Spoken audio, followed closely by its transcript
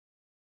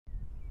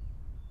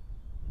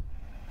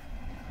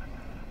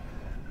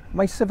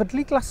Mae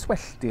sefydlu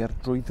glaswelltir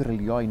drwy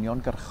ddrilio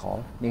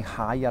uniongyrchol neu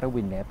hau ar y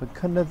wyneb yn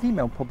cynnyddu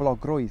mewn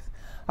poblogrwydd,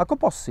 ac o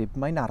bosib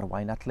mae'n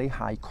arwain at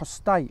leihau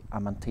costau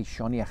a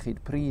manteision iechyd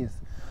pridd,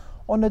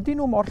 ond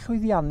ydyn nhw mor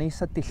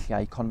llwyddiannus a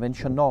dulliau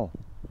confensiynol.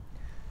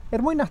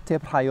 Mwyn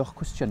ateb rhai o'ch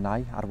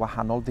cwestiynnau ar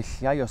wahanol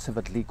ddulliau o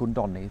sefydlu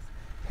gwndonnydd,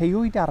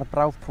 heuwyd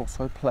arbrawf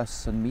PROSOILplus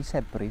yn mis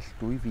Ebrill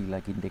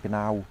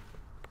 2019.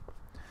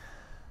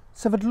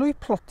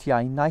 Sefydlwyd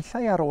plotiau naill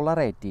ai ar ôl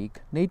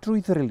aredig neu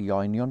drwy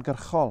ddrilio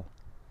uniongyrchol.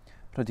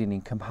 Rydyn ni'n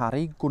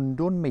cymharu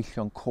gwndwn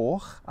meillion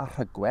coch a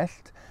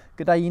rhygwellt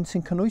gyda un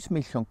sy'n cynnwys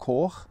meillion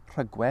coch,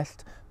 rhygwellt,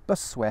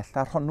 byswellt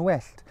a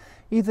rhonwellt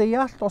i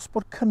ddeall os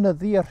bod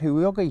cynnyddu y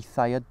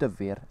rhywogaethau y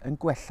dyfur yn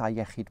gwella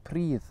iechyd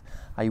pridd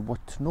a'i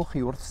wytnwch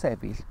i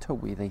wrthsefyll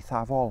tywydd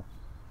eithafol.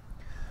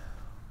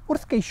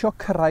 Wrth geisio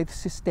cyrraedd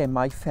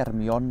systemau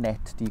ffermio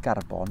net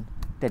di-garbon,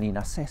 dyn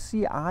ni'n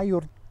asesu a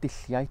yw'r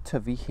dulliau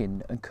tyfu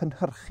hyn yn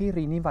cynhyrchu'r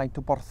un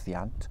faint o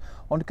borthiant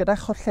ond gyda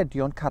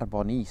cholledion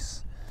carbon is.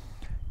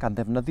 Gan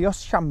ddefnyddio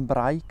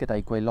siambrau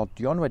gyda'i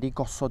gwaelodion wedi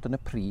gosod yn y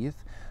pridd,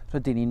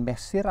 rydyn ni'n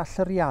mesur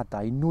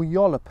allyriadau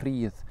nwyol y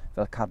pridd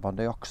fel carbon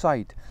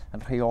dioxide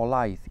yn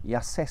rheolaidd i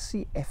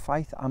asesu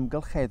effaith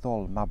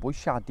amgylcheddol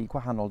mabwysiadu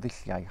gwahanol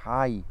ddulliau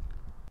rhai.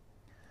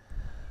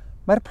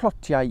 Mae'r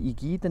plotiau i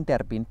gyd yn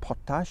derbyn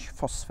potas,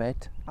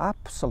 ffosfed a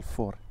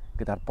sylffwr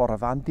gyda'r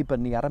borfa'n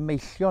dibynnu ar y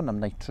meillion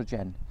am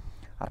nitrogen,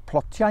 a'r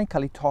plotiau'n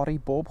cael eu torri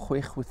bob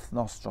 6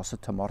 wythnos dros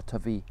y tymor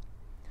tyfu.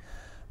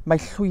 Mae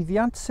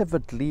llwyddiant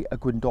sefydlu y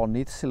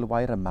gwndonnydd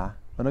sylwair yma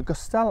yn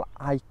ogystal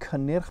â'i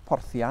cynnyrch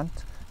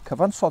porthiant,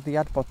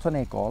 cyfansoddiad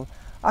botanegol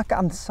ac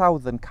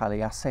ansawdd yn cael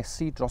ei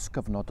asesu dros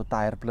gyfnod o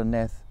 2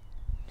 blynedd.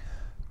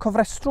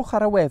 Cofrestrwch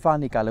ar y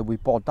wefan i gael y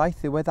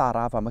wybodaeth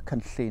ddiweddaraf am y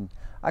cynllun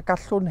a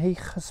gallwn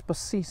eich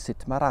hysbysu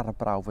sut mae'r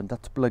arbrawf yn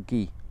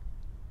datblygu.